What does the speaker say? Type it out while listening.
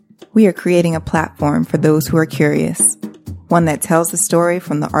We are creating a platform for those who are curious, one that tells the story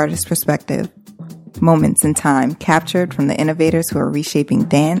from the artist's perspective. Moments in time captured from the innovators who are reshaping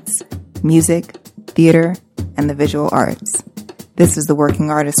dance, music, theater, and the visual arts. This is the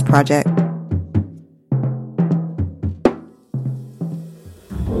Working Artist Project.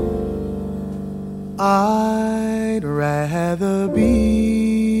 I'd rather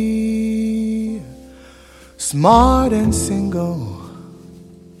be smart and single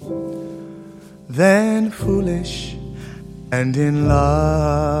than foolish and in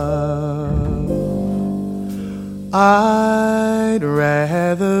love. I'd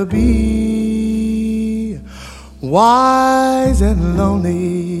rather be wise and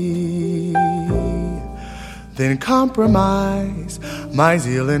lonely than compromise my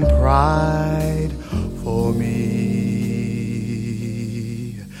zeal and pride for me.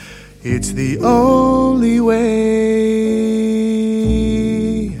 It's the only way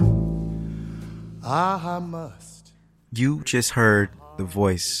I must. You just heard the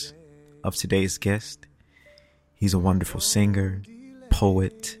voice of today's guest. He's a wonderful singer,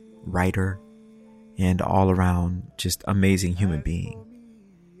 poet, writer, and all around just amazing human being.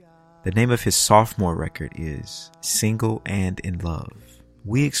 The name of his sophomore record is Single and in Love.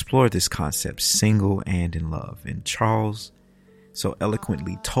 We explored this concept, single and in love, and Charles so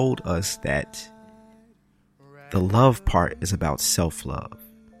eloquently told us that the love part is about self-love.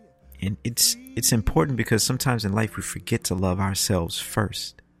 And it's important because sometimes in life we forget to love ourselves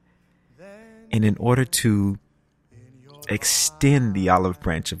first. And in order to extend the olive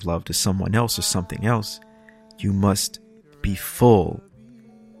branch of love to someone else or something else, you must be full.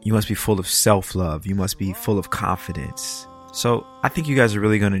 You must be full of self-love. You must be full of confidence. So I think you guys are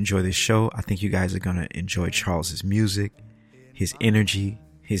really going to enjoy this show. I think you guys are going to enjoy Charles's music, his energy,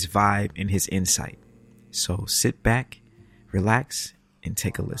 his vibe, and his insight. So sit back, relax, and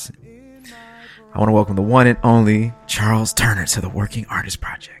take a listen. I want to welcome the one and only Charles Turner to the Working Artist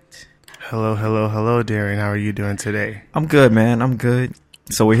Project. Hello, Darren. How are you doing today? I'm good, man. I'm good.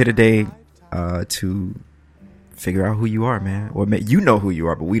 So we're here today to figure out who you are, man. Well, you know who you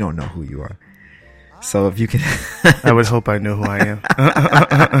are, but we don't know who you are. So if you can... I would hope I know who I am.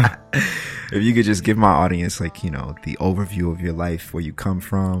 If you could just give my audience, the overview of your life, where you come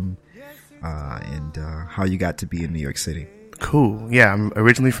from, and how you got to be in New York City. Cool. Yeah, I'm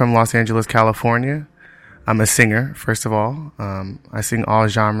originally from Los Angeles, California. I'm a singer, first of all. I sing all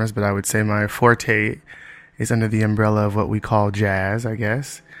genres, but I would say my forte is under the umbrella of what we call jazz, I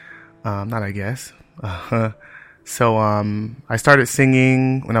guess. Not I guess. So I started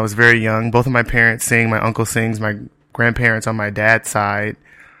singing when I was very young. Both of my parents sing. My uncle sings. My grandparents on my dad's side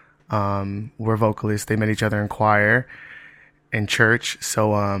were vocalists. They met each other in choir and church.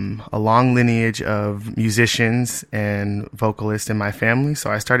 So a long lineage of musicians and vocalists in my family.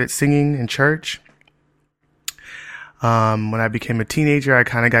 So I started singing in church. When I became a teenager, I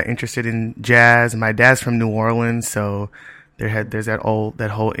kind of got interested in jazz. My dad's from New Orleans, so there's that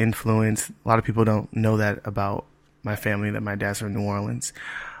whole influence. A lot of people don't know that about my family, that my dad's from New Orleans.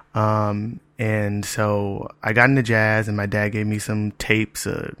 And so I got into jazz, and my dad gave me some tapes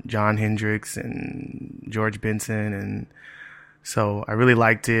of Jon Hendricks and George Benson, and so I really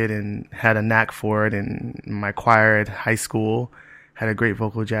liked it and had a knack for it. And my choir at high school had a great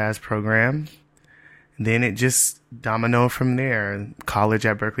vocal jazz program. Then it just dominoed from there. College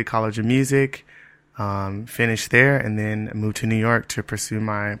at Berklee College of Music, finished there, and then moved to New York to pursue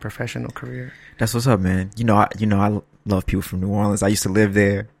my professional career. That's what's up, man. I love people from New Orleans. I used to live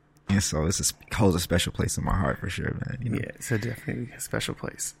there, and so it holds a special place in my heart for sure, man. Yeah, it's definitely a special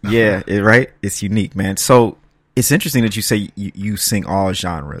place. Yeah, right? It's unique, man. So it's interesting that you say you sing all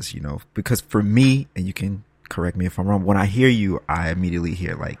genres, because for me, and you can correct me if I'm wrong, when I hear you, I immediately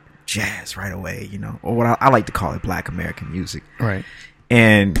hear jazz right away, or what I like to call it, Black American music. Right.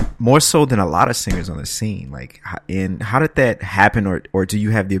 And more so than a lot of singers on the scene. And how did that happen? Or do you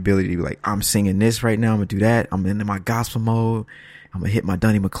have the ability to be like, I'm singing this right now, I'm going to do that, I'm into my gospel mode, I'm going to hit my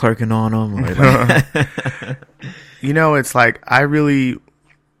Donnie McClurkin on them? It's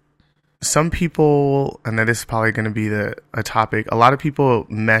some people, and this is probably going to be a topic, a lot of people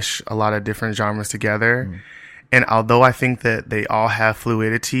mesh a lot of different genres together. Mm. And although I think that they all have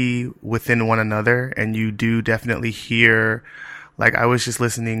fluidity within one another, and you do definitely hear, I was just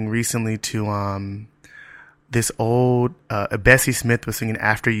listening recently to this old Bessie Smith was singing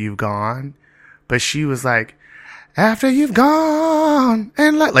 "After You've Gone," but she was like, "After you've gone,"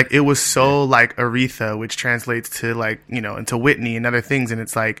 and it was so Aretha, which translates to into Whitney and other things, and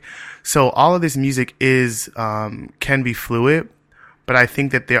it's so all of this music is can be fluid. But I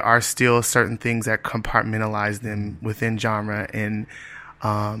think that there are still certain things that compartmentalize them within genre. And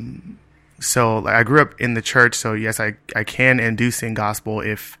So like, I grew up in the church, so yes, I can and do sing gospel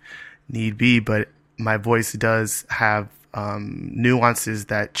if need be, but my voice does have nuances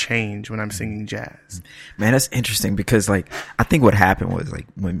that change when I'm singing jazz. Man, that's interesting because like I think what happened was like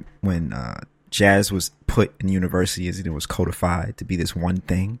when jazz was put in universities and it was codified to be this one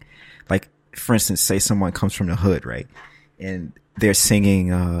thing. Like for instance, say someone comes from the hood, right? And they're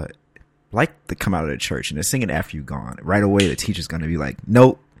singing like they come out of the church and they're singing After You Gone. Right away the teacher's gonna be like,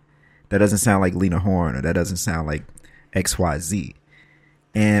 nope, that doesn't sound like Lena Horne, or that doesn't sound like XYZ.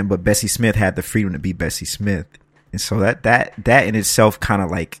 But Bessie Smith had the freedom to be Bessie Smith. And so that in itself kind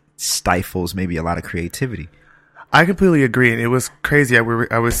of like stifles maybe a lot of creativity. I completely agree. And it was crazy. I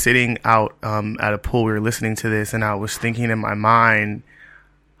was sitting out at a pool. We were listening to this, and I was thinking in my mind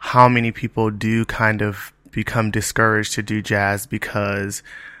how many people do kind of become discouraged to do jazz because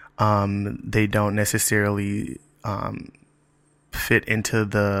they don't necessarily fit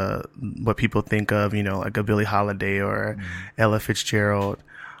into what people think of, like a Billie Holiday or Ella Fitzgerald.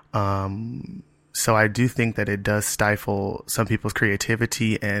 So I do think that it does stifle some people's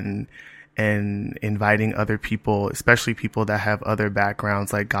creativity and inviting other people, especially people that have other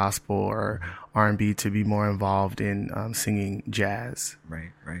backgrounds like gospel or R&B, to be more involved in singing jazz.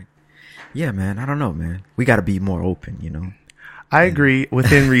 Right. Yeah, man. I don't know, man. We got to be more open, I agree,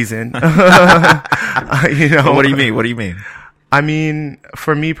 within reason. What do you mean? What do you mean? I mean,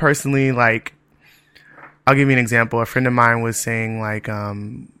 for me personally, like, I'll give you an example. A friend of mine was saying, like,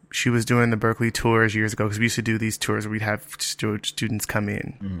 she was doing the Berkeley tours years ago, because we used to do these tours where we'd have students come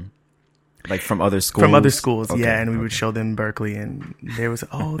in. Mm-hmm. Like from other schools? From other schools, okay, yeah. And we would show them Berkeley, and there was,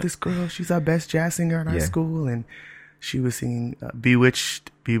 this girl, she's our best jazz singer in our school. And she was singing Bewitched,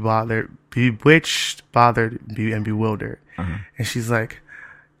 Bothered, and Bewildered. Uh-huh. And she's like,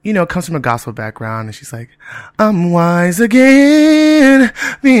 comes from a gospel background, and she's like, I'm wise again,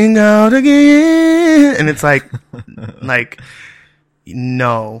 being out again. And it's like,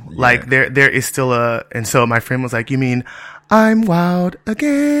 no, like there is still and so my friend was like, you mean I'm wild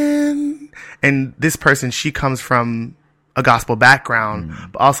again? And this person, she comes from a gospel background,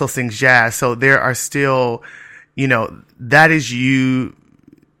 but also sings jazz. So there are still, that is you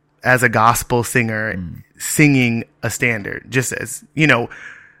as a gospel singer singing a standard, just as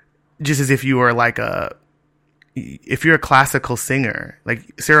if you were like if you're a classical singer,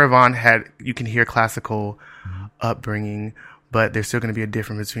 like Sarah Vaughan you can hear classical upbringing, but there's still going to be a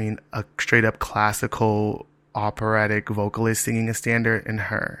difference between a straight up classical operatic vocalist singing a standard and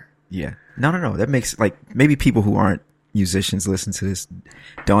her. Yeah. No. That makes, like, maybe people who aren't musicians listen to this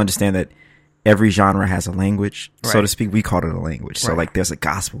don't understand that every genre has a language, so to speak. We call it a language. So like there's a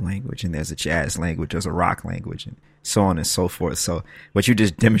gospel language and there's a jazz language, there's a rock language, and so on and so forth. So what you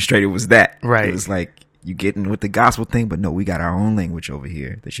just demonstrated was that. Right. It was like you getting with the gospel thing, but no, we got our own language over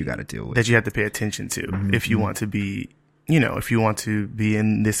here that you got to deal with. That you have to pay attention to if you want to be, if you want to be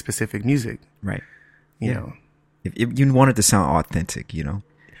in this specific music. Right. You know. If you want it to sound authentic,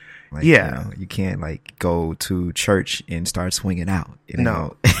 Like, you can't like go to church and start swinging out.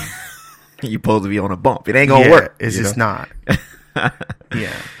 No. You're supposed to be on a bump. It ain't gonna work. It's just not.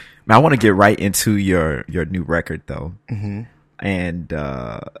 Yeah. I want to get right into your new record though. Mm-hmm. And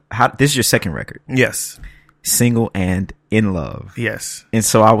this is your second record? Yes. Single and In Love. Yes. And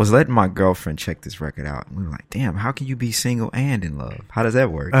so I was letting my girlfriend check this record out, and we were like, "Damn, how can you be single and in love? How does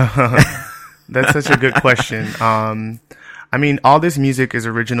that work?" That's such a good question. I mean, all this music is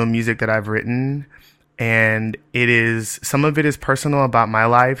original music that I've written, and some of it is personal about my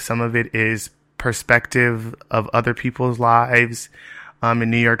life. Some of it is perspective of other people's lives. In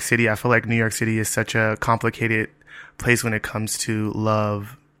New York City, I feel like New York City is such a complicated place when it comes to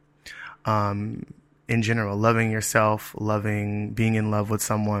love. In general, loving yourself, being in love with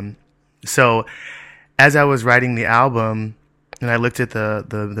someone. So as I was writing the album and I looked at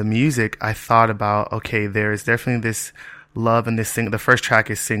the music, I thought about, okay, there is definitely this love in this thing. The first track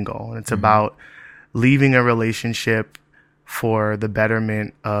is Single, and it's about leaving a relationship for the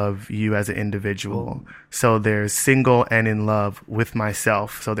betterment of you as an individual. So there's single and in love with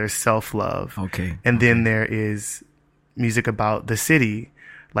myself. So there's self-love. Okay. And then there is music about the city,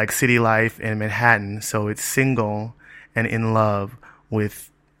 like city life in Manhattan. So it's single and in love with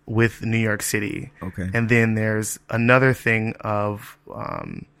New York City. Okay. And then there's another thing of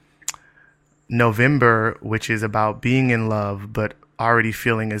November, which is about being in love, but already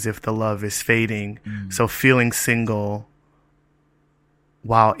feeling as if the love is fading. So feeling single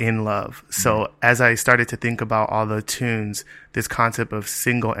while in love. So as I started to think about all the tunes, this concept of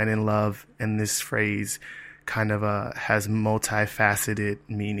single and in love and this phrase kind of has multifaceted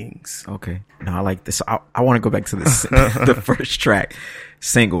meanings. Okay. No, I like this. I want to go back to this the first track,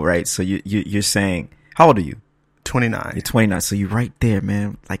 Single, right? So you're saying, how old are you? 29. You're 29. So you're right there,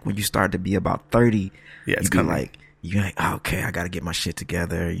 man. Like when you start to be about 30, Yeah, it's you be coming. like, you're like, oh, okay, I got to get my shit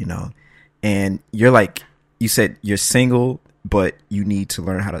together, you know? And you're like, you said you're single, but you need to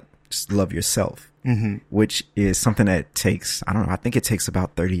learn how to just love yourself. Mm-hmm. Which is something that takes, I don't know, I think it takes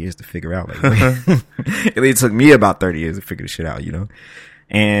about 30 years to figure out. Like, it took me about 30 years to figure this shit out, you know?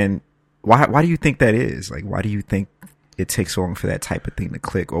 And why do you think that is? Like, why do you think it takes so long for that type of thing to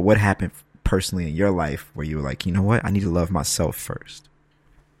click? Or what happened personally in your life where you were like, you know what, I need to love myself first?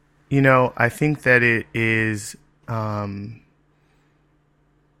 You know, I think that it is, I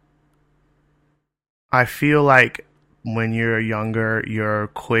feel like when you're younger, you're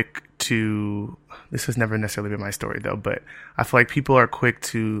quick to, this has never necessarily been my story though, but I feel like people are quick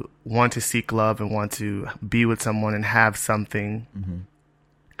to want to seek love and want to be with someone and have something. Mm-hmm.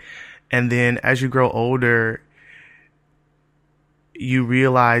 And then as you grow older, you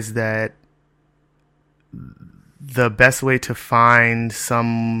realize that the best way to find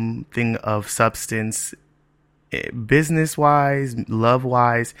something of substance, business-wise,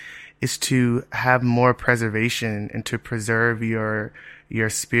 love-wise, is to have more preservation and to preserve your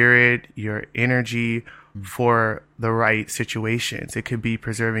spirit, your energy for the right situations. It could be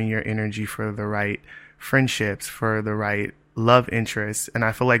preserving your energy for the right friendships, for the right love interests. And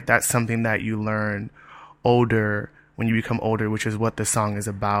I feel like that's something that you learn older, when you become older, which is what the song is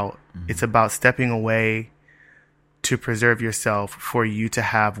about. Mm-hmm. It's about stepping away to preserve yourself for you to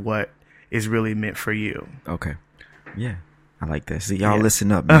have what is really meant for you. Okay. Yeah. I like that. See, y'all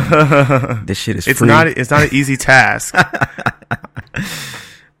listen up, man. This shit is free. It's not an easy task.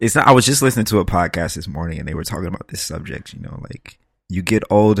 It's not. I was just listening to a podcast this morning and they were talking about this subject, you know, like you get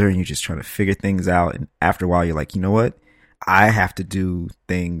older and you're just trying to figure things out. And after a while, you're like, you know what? I have to do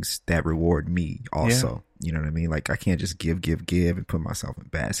things that reward me also. Yeah. You know what I mean? Like I can't just give and put myself in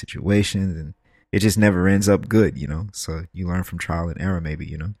bad situations, and it just never ends up good, you know? So you learn from trial and error maybe,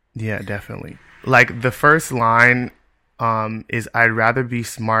 you know? Yeah, definitely. Like the first line is I'd rather be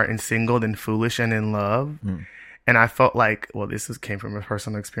smart and single than foolish and in love. Mm. And I felt like, well, came from a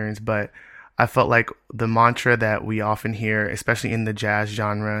personal experience, but I felt like the mantra that we often hear, especially in the jazz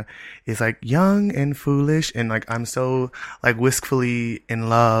genre, is like young and foolish. And like, I'm so like wistfully in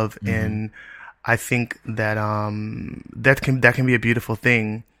love. Mm-hmm. And I think that, that can be a beautiful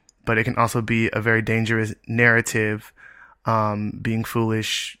thing, but it can also be a very dangerous narrative, being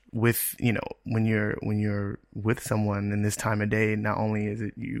foolish with, you know, when you're with someone in this time of day. Not only is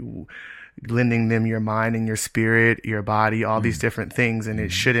it you lending them your mind and your spirit, your body, all these different things, and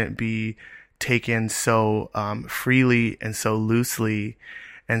it shouldn't be taken so freely and so loosely.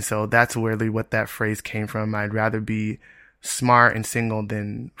 And so that's really what that phrase came from. I'd rather be smart and single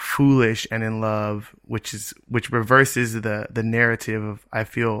than foolish and in love, which reverses the narrative of, I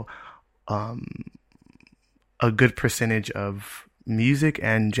feel, a good percentage of music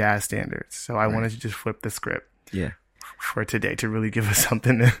and jazz standards. So I wanted to just flip the script. Yeah. For today to really give us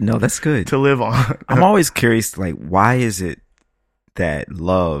something that's good to live on. I'm always curious, like, why is it that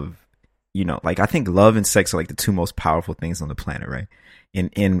love, you know, like I think love and sex are like the two most powerful things on the planet, right?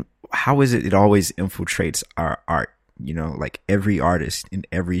 And how is it always infiltrates our art? You know, like every artist in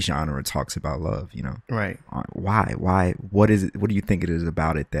every genre talks about love, you know? Right. Why? What is it? What do you think it is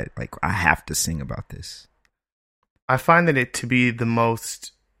about it that like I have to sing about this? I find that it to be the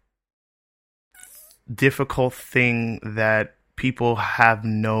most difficult thing that people have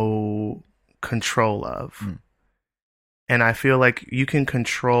no control of. Mm. And I feel like you can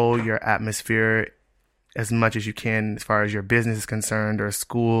control your atmosphere as much as you can as far as your business is concerned, or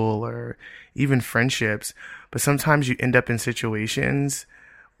school, or even friendships. But sometimes you end up in situations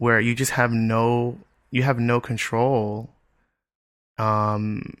where you just have no control.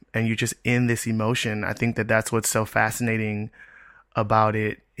 And you're just in this emotion. I think that that's what's so fascinating about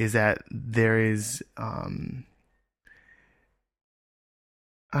it, is that there is, I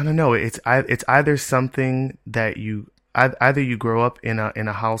don't know. It's either something that either you grow up in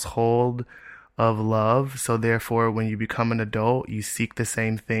a household of love, so therefore when you become an adult you seek the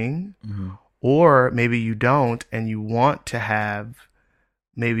same thing, mm-hmm. or maybe you don't and you want to have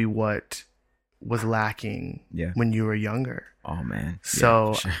maybe what was lacking when you were younger. Oh man.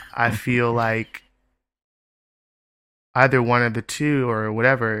 So sure. I feel like either one of the two or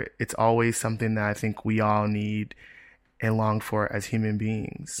whatever, it's always something that I think we all need and long for as human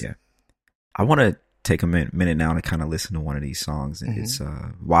beings. Yeah. I want to take a minute now to kind of listen to one of these songs. Mm-hmm. It's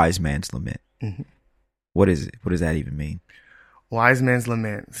Wise Man's Lament. Mm-hmm. What is it? What does that even mean? Wise Man's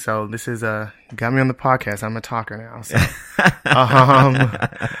Lament. So this is got me on the podcast. I'm a talker now.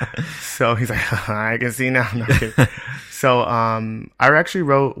 So he's like, I can see now. No, so I actually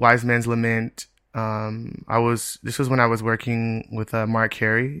wrote Wise Man's Lament. This was when I was working with Mark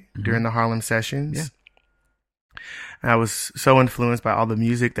Carey during the Harlem sessions. Yeah. And I was so influenced by all the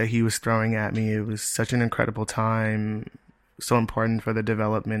music that he was throwing at me. It was such an incredible time, so important for the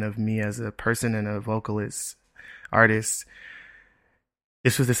development of me as a person and a vocalist, artist.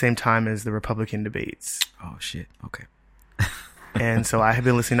 This was the same time as the Republican debates. Oh shit. Okay. And so I had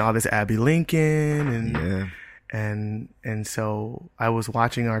been listening to all this Abby Lincoln and so I was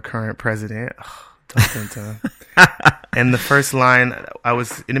watching our current president. And the first line, I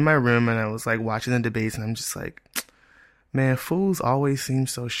was in my room and I was like watching the debates and I'm just like, man, fools always seem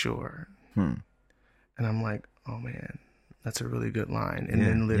so sure. And I'm like, oh man, that's a really good line. And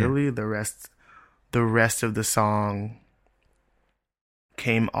then literally the rest of the song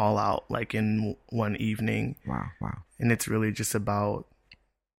came all out like in one evening. Wow. And it's really just about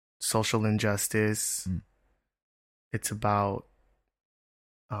social injustice. It's about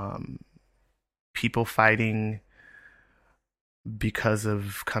people fighting because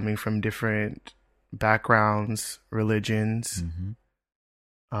of coming from different backgrounds, religions.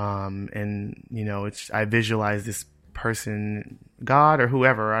 And you know, I visualize this person, God or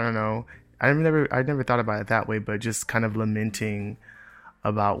whoever, I don't know. I never thought about it that way, but just kind of lamenting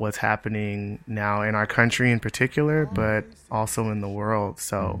about what's happening now in our country in particular, but also in the world.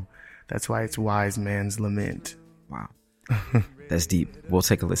 So that's why it's Wise Man's Lament. Wow. That's deep. We'll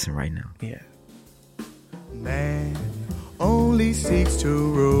take a listen right now. Yeah. Man only seeks to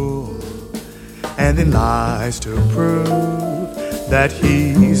rule and then lies to prove that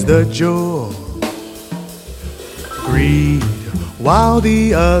he's the jewel. Greed while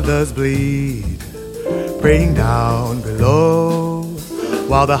the others bleed, praying down below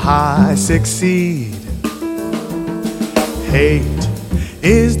while the high succeed. Hate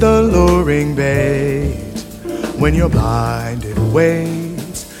is the luring bait when your blinded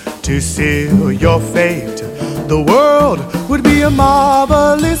waits to seal your fate. The world would be a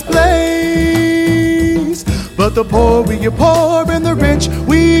marvelous place, but the poor we get poor and the rich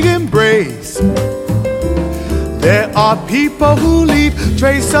we embrace. There are people who leave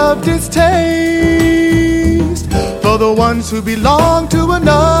trace of distaste for the ones who belong to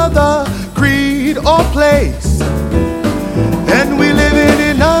another creed or place. And we live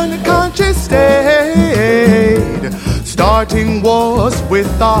in an unconscious state, starting wars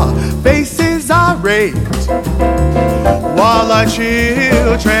with our faces irate, while our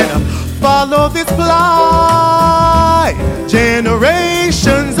children follow this blight.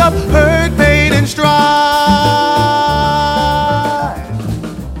 Generations of hurt, pain, and strife.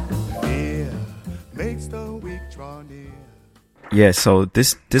 Fear makes the weak draw near. Yeah, so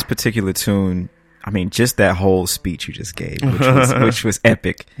this particular tune, I mean, just that whole speech you just gave, which was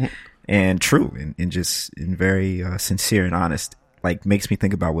epic and true and just very sincere and honest, like makes me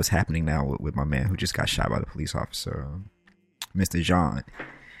think about what's happening now with my man who just got shot by the police officer, Mr. John,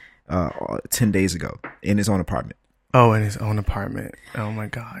 10 days ago in his own apartment. Oh, in his own apartment. Oh my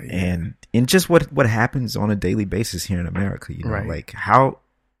God. Yeah. And just what happens on a daily basis here in America, you know, Right. like how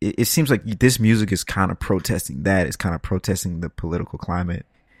it seems like this music is kind of protesting that, it's kind of protesting the political climate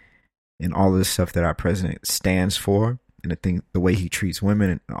and all of the stuff that our president stands for, and the way he treats women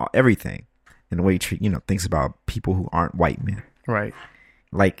and everything, and the way he thinks about people who aren't white men. Right.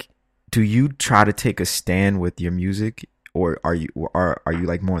 Like, do you try to take a stand with your music, or are you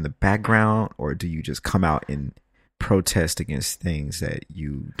like more in the background, or do you just come out and protest against things that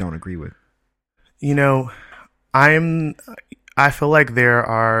you don't agree with? You know, I feel like there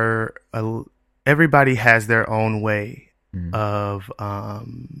are everybody has their own way of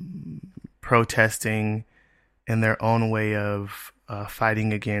protesting, and their own way of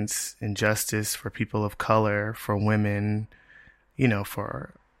fighting against injustice for people of color, for women, you know,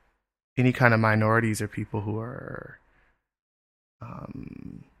 for any kind of minorities or people who are,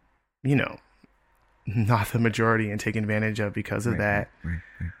 you know, not the majority and taken advantage of because of that. Right.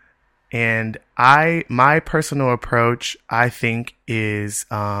 And my personal approach, I think, is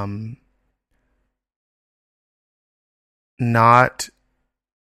not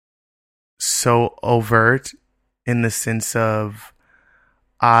so overt, in the sense of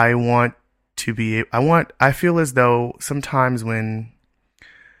I feel as though sometimes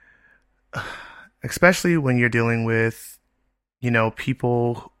especially when you're dealing with, you know,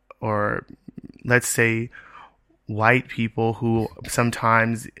 people, or let's say white people who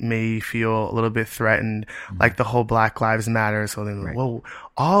sometimes may feel a little bit threatened, like the whole Black Lives Matter. So then, whoa,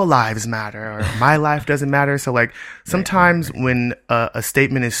 all lives matter, or my life doesn't matter. So like sometimes when a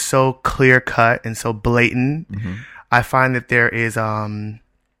statement is so clear cut and so blatant, I find that there is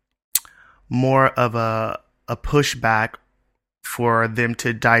more of a pushback for them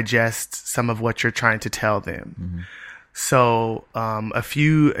to digest some of what you're trying to tell them. So a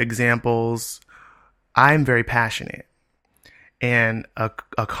few examples. I'm very passionate, and one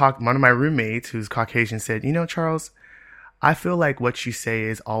of my roommates who's Caucasian said, you know, Charles, I feel like what you say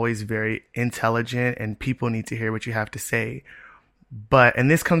is always very intelligent and people need to hear what you have to say. But, and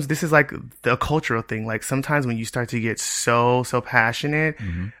this is like the cultural thing. Like sometimes when you start to get so passionate,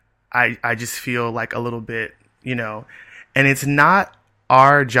 I just feel like a little bit, you know, and it's not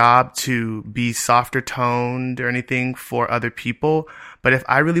our job to be softer toned or anything for other people. But if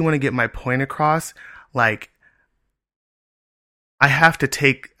I really want to get my point across, like I have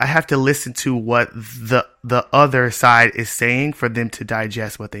to listen to what the other side is saying for them to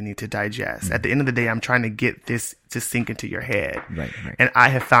digest what they need to digest. At the end of the day, I'm trying to get this to sink into your head. Right. And I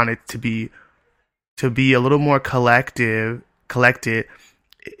have found it to be a little more collected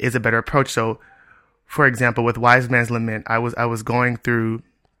is a better approach. So for example, with Wise Man's Lament, I was going through,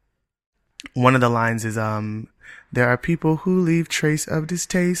 one of the lines is, there are people who leave trace of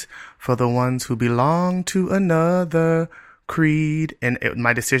distaste for the ones who belong to another creed. And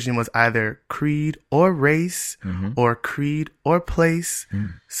my decision was either creed or race, or creed or place.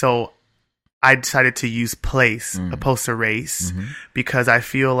 So I decided to use place opposed to race, because I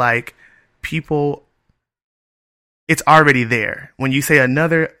feel like people, it's already there. When you say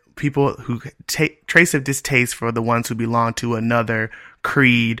another, people who take trace of distaste for the ones who belong to another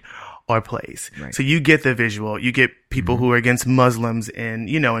creed or place. Right. So you get the visual. You get people who are against Muslims in,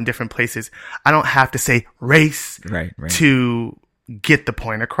 you know, in different places. I don't have to say race to get the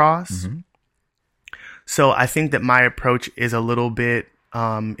point across. So I think that my approach is a little bit,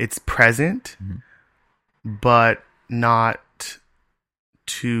 it's present, but not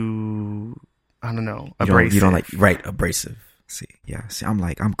too, I don't know, abrasive. You don't like, abrasive. See,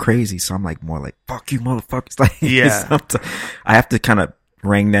 I'm crazy. So I'm like more like, fuck you, motherfuckers. Like, I have to kind of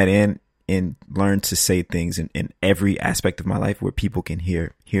rein that in and learn to say things in every aspect of my life where people can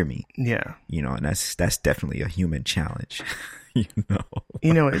hear me. Yeah. You know, and that's definitely a human challenge.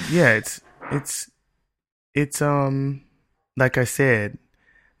 It's like I said,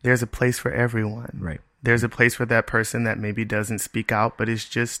 there's a place for everyone. Right. There's a place for that person that maybe doesn't speak out, but is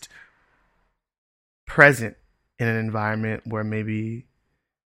just present in an environment where maybe,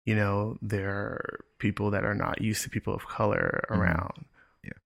 you know, there are people that are not used to people of color around.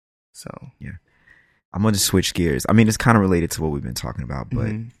 Yeah. So, yeah. I'm going to switch gears. I mean, it's kind of related to what we've been talking about,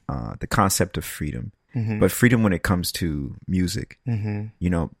 but the concept of freedom, but freedom when it comes to music, you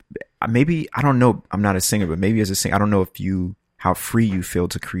know, maybe, I don't know, I'm not a singer, but maybe as a singer, I don't know how free you feel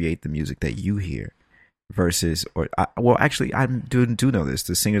to create the music that you hear versus, actually, I do know this.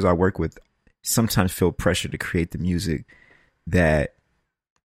 The singers I work with sometimes feel pressure to create the music that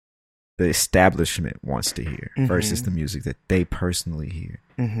the establishment wants to hear versus the music that they personally hear.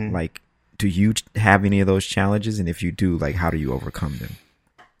 Like, do you have any of those challenges? And if you do, like, how do you overcome them?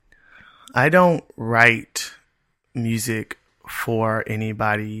 I don't write music for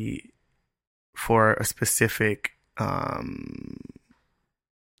anybody for a specific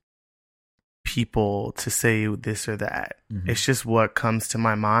people to say this or that. It's just what comes to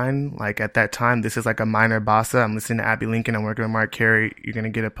my mind. Like at that time, this is like a minor bossa. I'm listening to Abby Lincoln. I'm working with Mark Carey. You're going to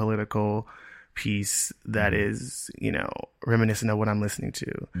get a political piece that is, you know, reminiscent of what I'm listening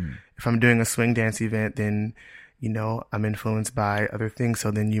to. If I'm doing a swing dance event, then, you know, I'm influenced by other things.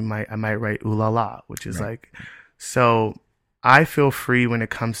 So then I might write Ooh La La, which is like, so I feel free when it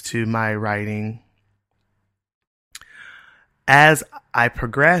comes to my writing. As I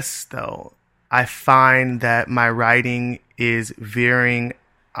progress though, I find that my writing is veering.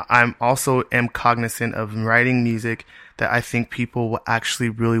 I'm also am cognizant of writing music that I think people will actually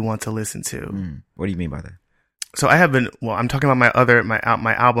really want to listen to. What do you mean by that? So I have I'm talking about my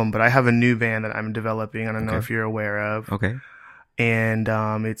album, but I have a new band that I'm developing. I don't know if you're aware of. Okay. And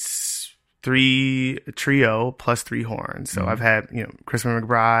it's a trio plus 3 horns. So I've had, you know, Crispin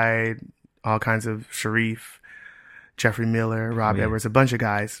McBride, all kinds of Sharif, Jeffrey Miller, Rob Edwards, a bunch of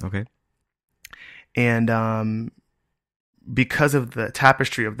guys. Okay. And because of the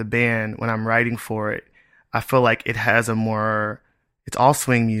tapestry of the band, when I'm writing for it, I feel like it has it's all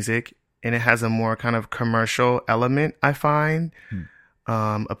swing music, and it has a more kind of commercial element, I find,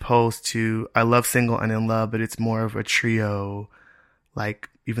 opposed to, I love Single and In Love, but it's more of a trio. Like,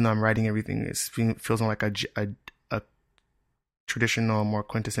 even though I'm writing everything, it feels more like traditional, more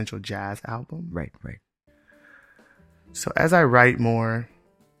quintessential jazz album. Right. So as I write more,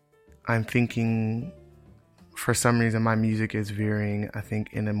 I'm thinking, for some reason, my music is veering, I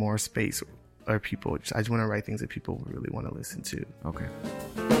think, in a more space or people. I just want to write things that people really want to listen to. Okay.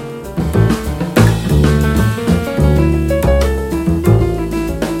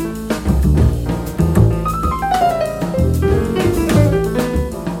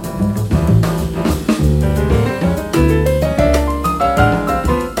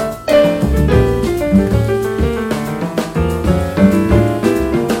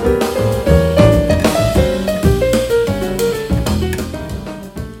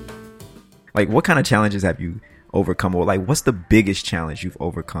 Like, what kind of challenges have you overcome? Or like, what's the biggest challenge you've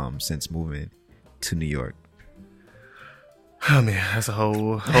overcome since moving to New York? Oh man, that's a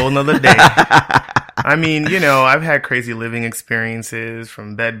whole nother day. I mean, I've had crazy living experiences,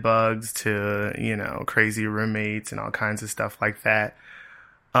 from bed bugs to, crazy roommates and all kinds of stuff like that.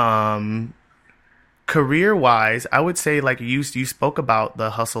 Career wise, I would say, like, you spoke about the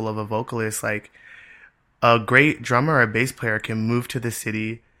hustle of a vocalist. Like, a great drummer or bass player can move to the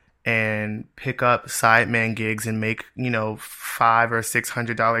city and pick up sideman gigs and make, $500 or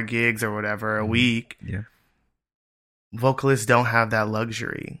 $600 gigs or whatever a week. Yeah. Vocalists don't have that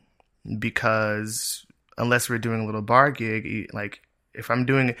luxury, because unless we're doing a little bar gig, like, if I'm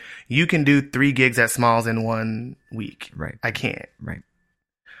doing, you can do 3 gigs at Smalls in 1 week. Right. I can't. Right.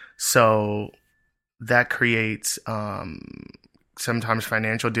 So that creates sometimes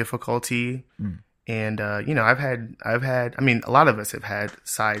financial difficulty. And, I've had, I mean, a lot of us have had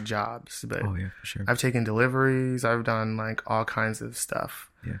side jobs, but Oh, yeah, for sure. I've taken deliveries. I've done, like, all kinds of stuff.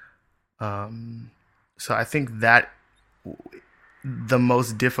 Yeah. So I think that the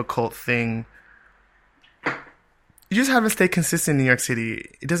most difficult thing, you just have to stay consistent in New York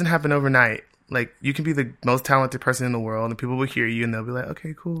City. It doesn't happen overnight. Like, you can be the most talented person in the world, and people will hear you, and they'll be like,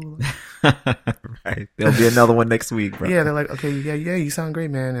 okay, cool. Right. There'll be another one next week, bro. Yeah, they're like, okay, yeah, you sound great,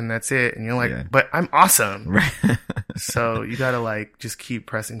 man, and that's it. And you're like, Yeah. but I'm awesome. Right. So you gotta, like, just keep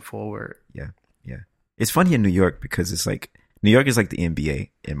pressing forward. Yeah. It's funny in New York because it's like, New York is like the NBA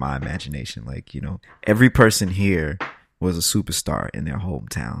in my imagination. Like, every person here was a superstar in their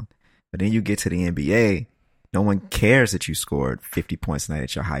hometown. But then you get to the NBA, no one cares that you scored 50 points a night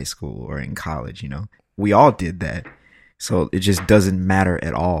at your high school or in college, We all did that. So it just doesn't matter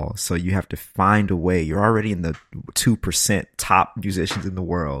at all. So you have to find a way. You're already in the 2% top musicians in the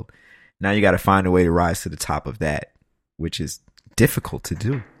world. Now you got to find a way to rise to the top of that, which is difficult to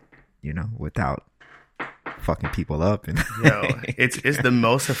do, without fucking people up. And It's the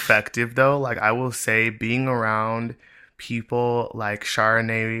most effective, though. Like, I will say, being around people like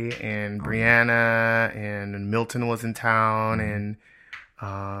Charnay and Brianna, and Milton was in town, and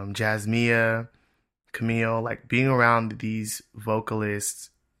Jasmia, Camille, like, being around these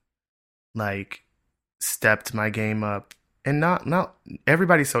vocalists, like, stepped my game up. And not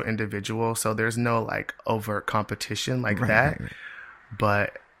everybody's so individual, so there's no, like, overt competition like that. Right.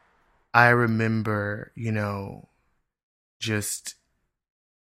 But I remember, just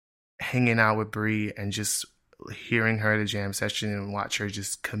hanging out with Bree and just hearing her at a jam session and watch her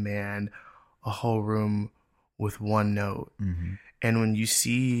just command a whole room with one note. Mm-hmm. And when you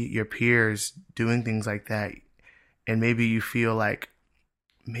see your peers doing things like that, and maybe you feel like,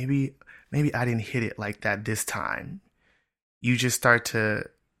 maybe I didn't hit it like that this time, you just start to,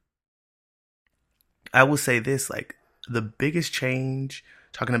 I will say this, like, the biggest change,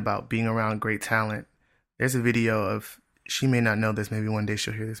 talking about being around great talent, there's a video of, she may not know this, maybe one day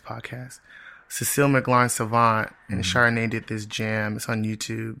she'll hear this podcast, Cecile McLaurin Savant and Charnay did this jam. It's on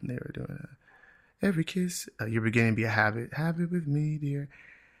YouTube. They were doing every kiss, you're beginning to be a habit with me, dear.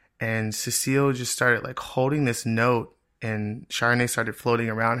 And Cecile just started, like, holding this note, and Charnay started floating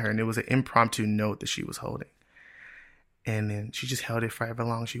around her, and it was an impromptu note that she was holding. And then she just held it for however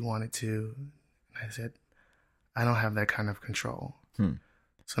long she wanted to. And I said, I don't have that kind of control. So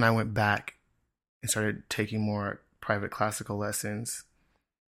then I went back and started taking more private classical lessons,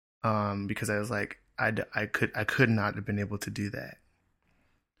 because I was like, I could not have been able to do that.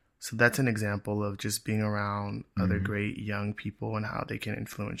 So that's an example of just being around other great young people and how they can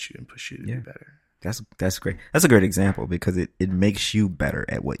influence you and push you to be better. That's great. That's a great example, because it makes you better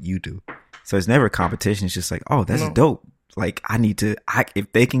at what you do. So it's never a competition. It's just like, oh, that's dope. Like,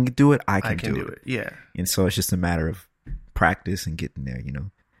 if they can do it, I can do it. Yeah. And so it's just a matter of practice and getting there,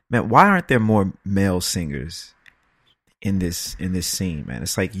 Man, why aren't there more male singers in this scene, man?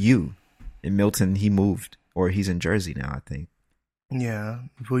 It's like you. In Milton, he moved, or he's in Jersey now, I think. Yeah.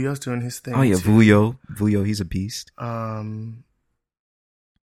 Vuyo's doing his thing. Oh, yeah, too. Vuyo, he's a beast. I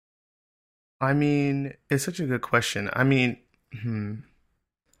mean, it's such a good question. I mean,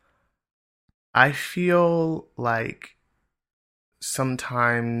 I feel like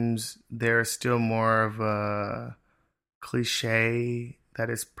sometimes there's still more of a cliche that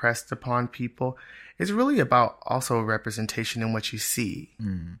is pressed upon people. It's really about also representation in what you see.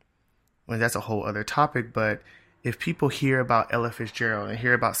 Well, that's a whole other topic, but if people hear about Ella Fitzgerald and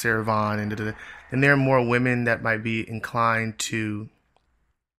hear about Sarah Vaughan, then there are more women that might be inclined to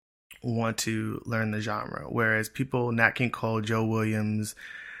want to learn the genre. Whereas people, Nat King Cole, Joe Williams,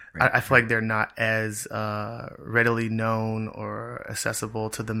 I feel like they're not as readily known or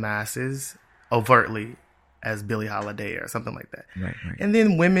accessible to the masses overtly as Billie Holiday or something like that. Right. And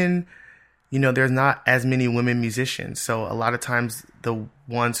then women, there's not as many women musicians. So a lot of times the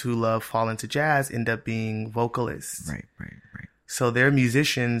ones who fall into jazz end up being vocalists. Right. So they're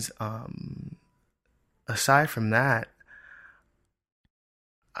musicians. Aside from that,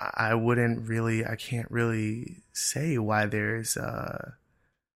 I can't really say why there's a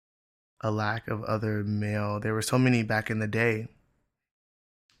lack of other male. There were so many back in the day.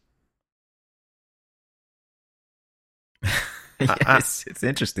 It's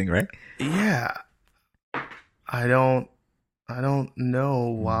interesting, right? Yeah. I don't know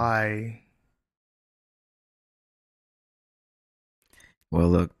why. Well,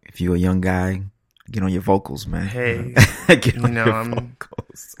 look, if you're a young guy, get on your vocals, man. Hey, get on your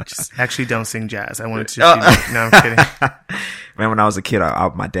vocals. Just actually don't sing jazz. I wanted to. No, I'm kidding. Man, when I was a kid,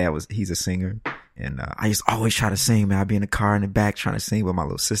 my dad he's a singer, and I used to always try to sing. Man, I'd be in the car in the back trying to sing with my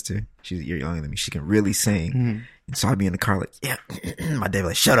little sister. She's a year younger than me. She can really sing. Mm-hmm. And so I'd be in the car like, yeah. My dad would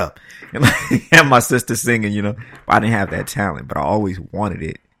like, shut up. And my sister singing, I didn't have that talent, but I always wanted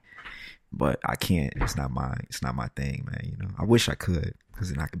it. But I can't. It's not my thing, man. I wish I could,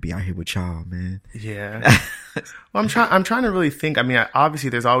 because then I could be out here with y'all, man. Yeah. Well, I'm trying to really think. I mean, obviously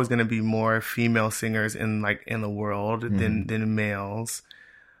there's always going to be more female singers in the world than males.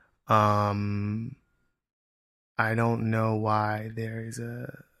 I don't know why there is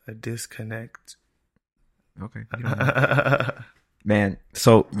a disconnect. Okay. Man,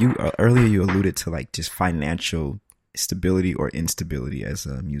 so you earlier you alluded to like just financial stability or instability as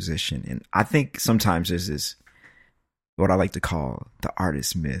a musician, and I think sometimes there's this, what I like to call the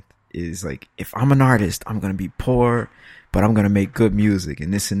artist myth, is like, if I'm an artist, I'm gonna be poor, but I'm gonna make good music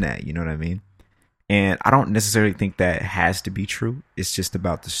and this and that. You know what I mean? And I don't necessarily think that has to be true. It's just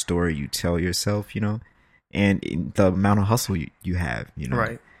about the story you tell yourself, and the amount of hustle you have.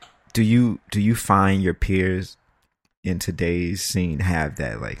 Right. Do you find your peers in today's scene have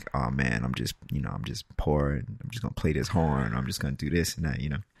that, like, oh man, I'm just poor and I'm just gonna play this horn, I'm just gonna do this and that,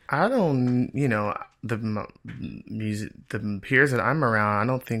 I don't, the peers that I'm around, I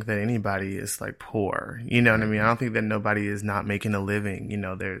don't think that anybody is like poor. You know what I mean? I don't think that nobody is not making a living.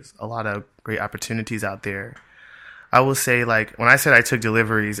 There's a lot of great opportunities out there. I will say, like, when I said I took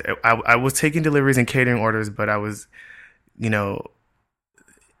deliveries, I was taking deliveries and catering orders, but I was,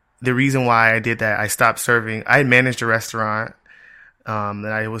 the reason why I did that, I stopped serving. I managed a restaurant, and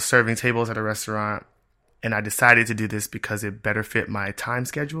I was serving tables at a restaurant, and I decided to do this because it better fit my time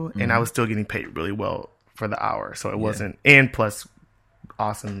schedule, and I was still getting paid really well for the hour. So it wasn't, and plus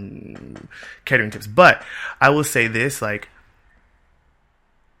awesome catering tips. But I will say this, like,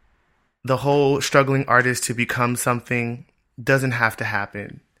 the whole struggling artist to become something doesn't have to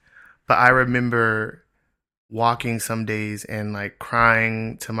happen. But I remember walking some days and like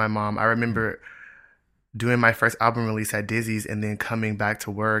crying to my mom. I remember doing my first album release at Dizzy's and then coming back to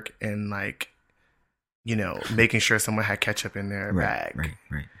work and like, making sure someone had ketchup in their bag.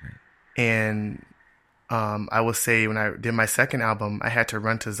 Right. And I will say, when I did my second album, I had to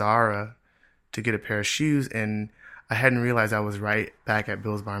run to Zara to get a pair of shoes, and I hadn't realized I was right back at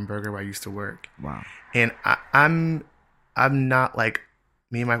Bill's Barn Burger where I used to work. Wow. And I'm not like,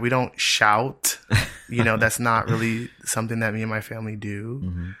 we don't shout, that's not really something that me and my family do.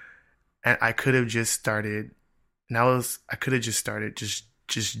 Mm-hmm. And I could have just started,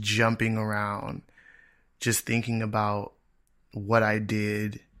 just jumping around, just thinking about what I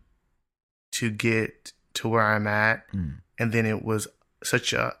did to get to where I'm at. And then it was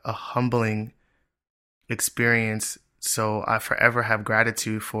such a humbling experience. So I forever have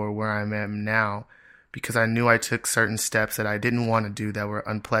gratitude for where I am now, because I knew I took certain steps that I didn't want to do that were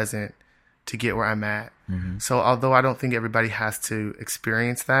unpleasant to get where I'm at. Mm-hmm. So although I don't think everybody has to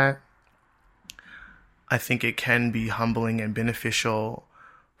experience that, I think it can be humbling and beneficial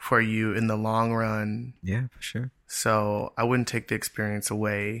for you in the long run. Yeah, for sure. So I wouldn't take the experience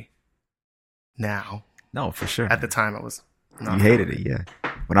away now. No, for sure. At the time, I was not. You hated it, yeah.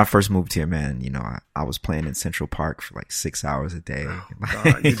 when I first moved here, man, I was playing in Central Park for like 6 hours a day. Oh,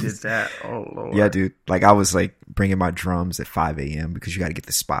 God, you did that. Oh, Lord. Yeah, dude. Like I was like bringing my drums at 5 a.m. because you got to get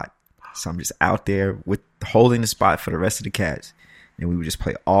the spot. So I'm just out there holding the spot for the rest of the cats. And we would just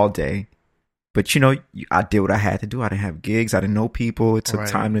play all day. But, I did what I had to do. I didn't have gigs. I didn't know people. It took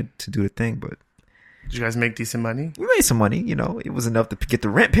time to do the thing. But did you guys make decent money? We made some money. It was enough to get the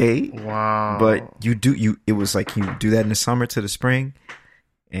rent paid. Wow. But it was like you do that in the summer to the spring.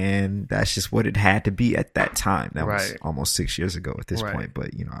 And that's just what it had to be at that time. That was almost 6 years ago at this point. But,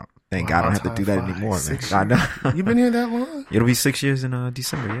 thank God I don't have to do that anymore, man. I know. You've been here that long? It'll be 6 years in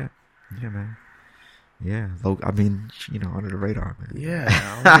December, yeah. Yeah, man. Yeah, I mean, under the radar, man.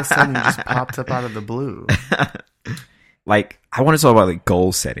 Yeah, all of a sudden you just popped up out of the blue. Like, I want to talk about like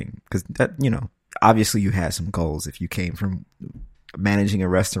goal setting because that, obviously you had some goals if you came from managing a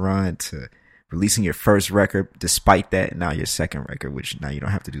restaurant to releasing your first record. Despite that, now your second record, which now you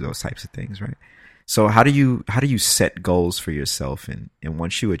don't have to do those types of things, right? So how do you set goals for yourself, and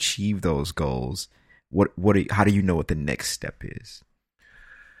once you achieve those goals, how do you know what the next step is?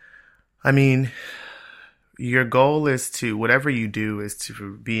 I mean, your goal is to, whatever you do is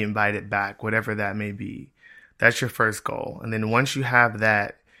to be invited back, whatever that may be. That's your first goal. And then once you have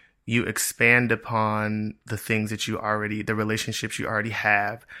that, you expand upon the things that the relationships you already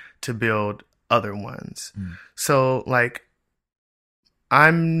have to build other ones. So like,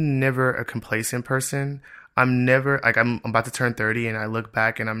 I'm never a complacent person. I'm about to turn 30 and I look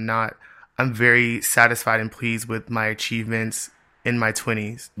back and I'm very satisfied and pleased with my achievements in my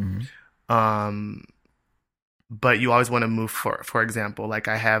 20s. But you always want to move for example, like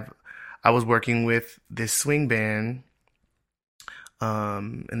I was working with this swing band,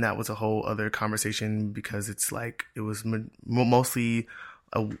 and that was a whole other conversation because it's like, it was mostly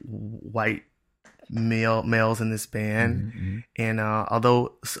white males in this band. And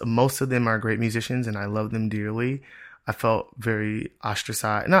although most of them are great musicians and I love them dearly, I felt very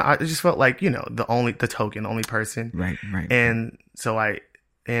ostracized. No, I just felt like, the only person. Right. And so I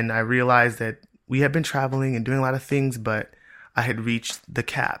realized that we had been traveling and doing a lot of things, but I had reached the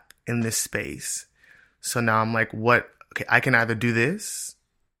cap in this space. So now I'm like, okay, I can either do this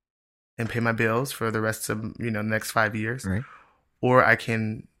and pay my bills for the rest of, the next 5 years, right, or I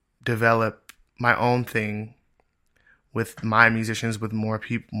can develop my own thing with my musicians, with more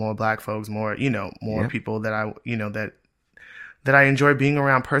people, more Black folks, more people that I, that I enjoy being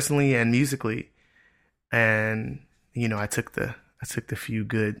around personally and musically. And, I took the few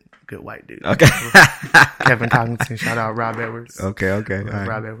good white dudes. Okay. Kevin Congleton, shout out Rob Edwards. Okay.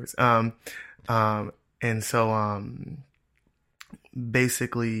 Rob Edwards. And so,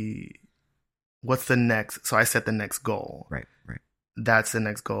 basically, what's the next? So I set the next goal. Right. That's the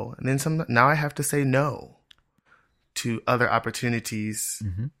next goal. And then now I have to say no to other opportunities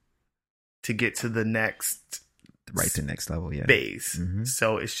to get to the next. The next level, yeah. Base.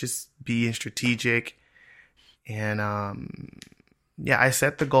 So it's just being strategic. And, I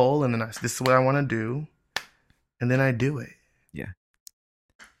set the goal and then this is what I want to do. And then I do it. Yeah.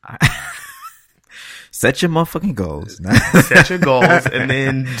 Set your motherfucking goals. Set your goals and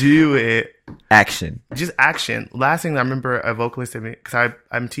then do it. Action. Just action. Last thing I remember a vocalist of me, because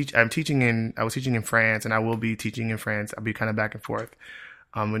I was teaching in France and I will be teaching in France. I'll be kind of back and forth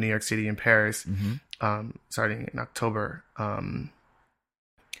in New York City and Paris starting in October.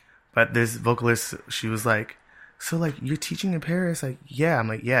 But this vocalist, she was like, so like you're teaching in Paris? Like, yeah. I'm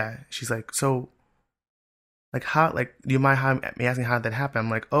like, yeah. She's like, so like how, like, do you mind me asking how that happened?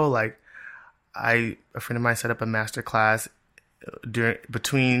 I'm like, oh, like a friend of mine set up a master class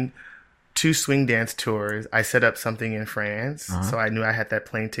between two swing dance tours. I set up something in France. So I knew I had that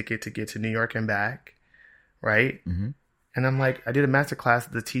plane ticket to get to New York and back. Right. And I'm like, I did a master class.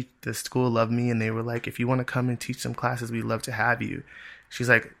 The school loved me. And they were like, if you want to come and teach some classes, we'd love to have you. She's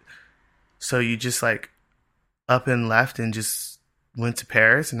like, so you just like up and left and just went to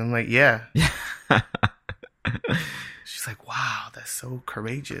Paris? And I'm like, yeah. She's like, wow, that's so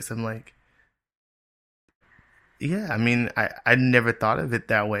courageous. I'm like, yeah, I mean, I never thought of it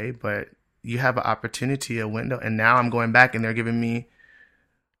that way, but you have an opportunity, a window, and now I'm going back and they're giving me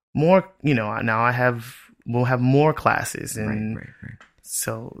more, now we'll have more classes. And right.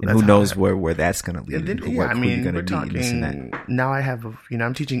 So and who knows where that's going to lead. We're talking, now I have,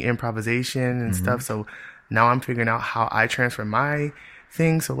 I'm teaching improvisation and stuff. So now I'm figuring out how I transfer my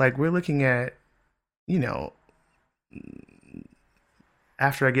thing. So like, we're looking at,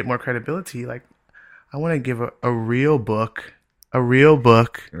 after I get more credibility, like I want to give a real book,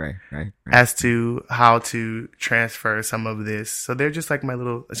 right, as to how to transfer some of this. So they're just like my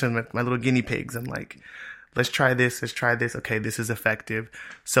little guinea pigs. I'm like, let's try this. Okay, this is effective.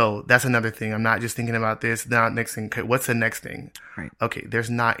 So that's another thing. I'm not just thinking about this. Now, next thing, okay, what's the next thing? Right. Okay, there's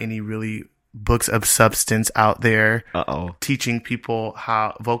not any really books of substance out there teaching people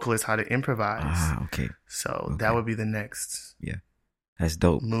vocalists how to improvise. Okay. So that would be the next. Yeah. That's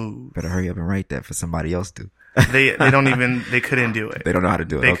dope. Move. Better hurry up and write that for somebody else to. They couldn't do it. They don't know how to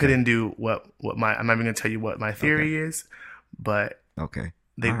do it. They couldn't do what I'm not even going to tell you what my theory is, but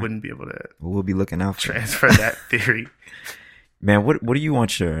they wouldn't be able to. We'll be looking out for transfer that theory. Man, what do you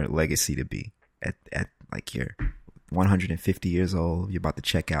want your legacy to be at like you're 150 years old, you're about to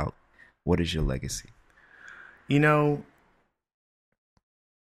check out? What is your legacy? You know,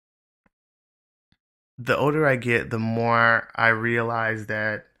 the older I get, the more I realize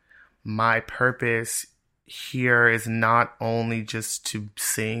that my purpose here is not only just to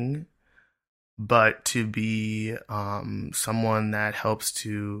sing, but to be someone that helps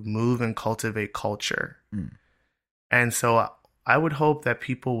to move and cultivate culture. And so I would hope that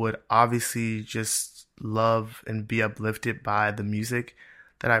people would obviously just love and be uplifted by the music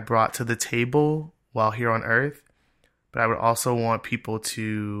that I brought to the table while here on earth. But I would also want people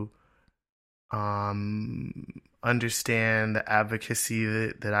to understand the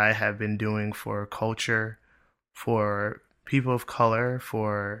advocacy that I have been doing for culture, for people of color,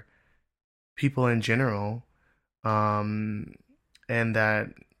 for people in general, and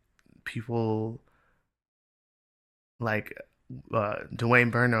that people like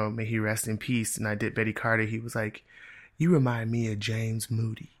Dwayne Burno, may he rest in peace, and I did Betty Carter, he was like, "You remind me of James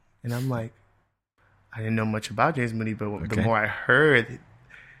Moody." And I'm like, I didn't know much about James Moody, but the more I heard,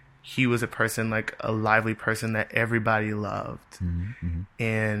 he was a person, like a lively person that everybody loved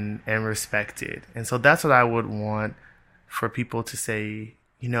and respected. And so that's what I would want for people to say,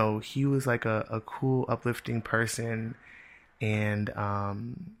 you know, he was like a cool, uplifting person, and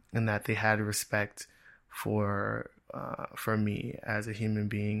that they had respect for me as a human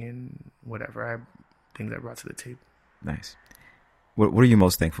being and whatever things I brought to the table. Nice. What are you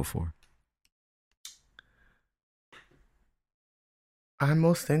most thankful for? I'm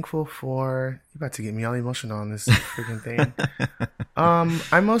most thankful for... You're about to get me all emotional on this freaking thing.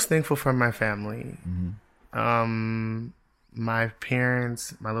 I'm most thankful for my family. My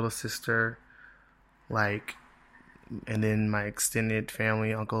parents, my little sister, and then my extended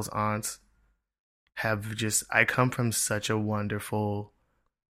family, uncles, aunts, I come from such a wonderful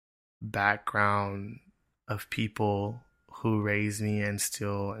background of people who raised me and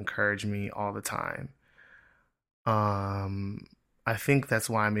still encourage me all the time. I think that's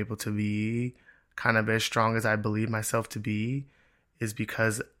why I'm able to be kind of as strong as I believe myself to be, is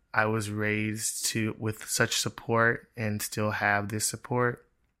because I was raised with such support and still have this support.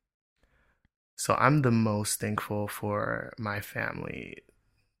 So I'm the most thankful for my family.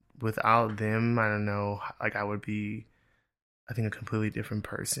 Without them, I don't know, like I would be, I think, a completely different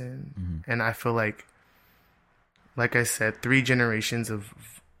person. And I feel like I said, 3 generations of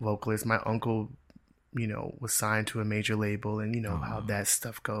vocalists. My uncle, you know, was signed to a major label, and you know how that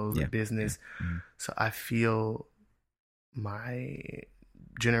stuff goes, business. So I feel my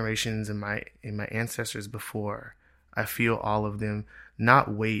generations and my ancestors before, I feel all of them,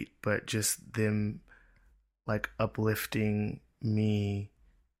 not weight, but just them like uplifting me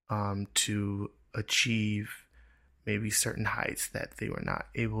to achieve maybe certain heights that they were not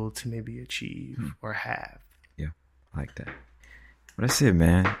able to maybe achieve or have. Yeah, I like that. Well, that's it,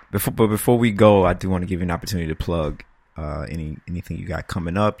 man. Before we go, I do want to give you an opportunity to plug anything you got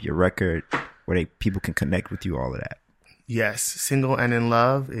coming up, your record, where people can connect with you, all of that. Yes, Single and in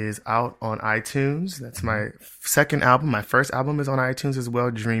Love is out on iTunes. That's my second album. My first album is on iTunes as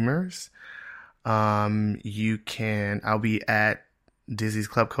well, Dreamers. I'll be at Dizzy's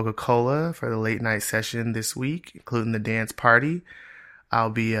Club Coca-Cola for the late night session this week, including the dance party. I'll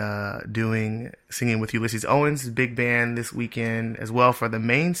be singing with Ulysses Owens' big band this weekend as well for the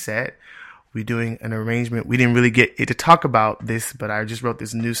main set. We're doing an arrangement. We didn't really get to talk about this, but I just wrote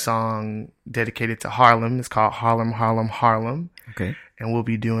this new song dedicated to Harlem. It's called Harlem, Harlem, Harlem. Okay. And we'll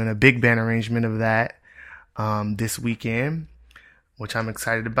be doing a big band arrangement of that this weekend, which I'm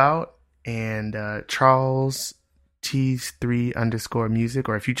excited about. And Charles T3_music,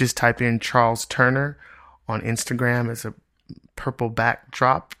 or if you just type in Charles Turner on Instagram, it's a purple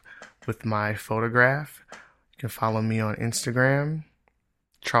backdrop with my photograph. You can follow me on Instagram.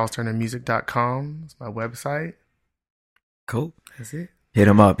 CharlesTurnerMusic.com is my website. Cool. That's it. Hit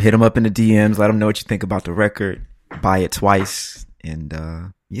him up in the DMs. Let him know what you think about the record. Buy it twice. And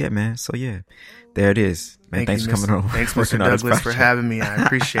yeah, man. So yeah, there it is. Man, thanks for coming on. Thanks, Mr. Douglas, for having me. I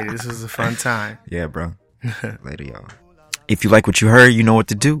appreciate it. This was a fun time. Yeah, bro. Later, y'all. If you like what you heard, you know what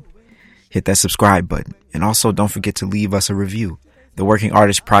to do. hit that subscribe button. And also don't forget to leave us a review. The Working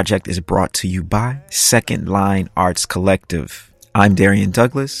Artist Project is brought to you by Second Line Arts Collective. I'm Darian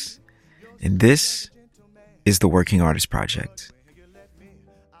Douglas, and this is the Working Artist Project.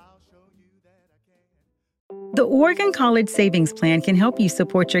 The Oregon College Savings Plan can help you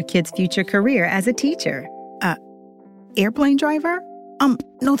support your kid's future career as a teacher. Airplane driver?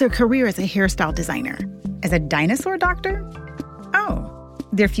 No, their career as a hairstyle designer. As a dinosaur doctor? Oh,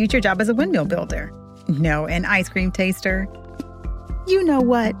 their future job as a windmill builder. No, an ice cream taster. You know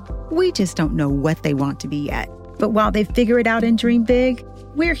what? We just don't know what they want to be yet. But while they figure it out and dream big,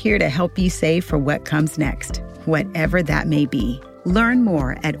 we're here to help you save for what comes next, whatever that may be. Learn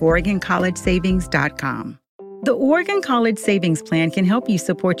more at OregonCollegeSavings.com. The Oregon College Savings Plan can help you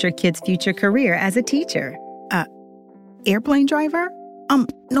support your kid's future career as a teacher. Airplane driver?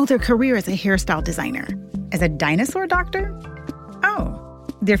 No, their career as a hairstyle designer. As a dinosaur doctor? Oh,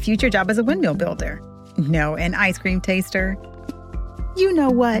 their future job as a windmill builder. No, an ice cream taster. You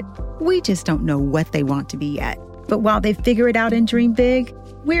know what? We just don't know what they want to be yet. But while they figure it out and dream big,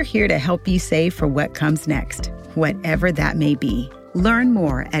 we're here to help you save for what comes next, whatever that may be. Learn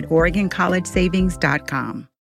more at OregonCollegeSavings.com.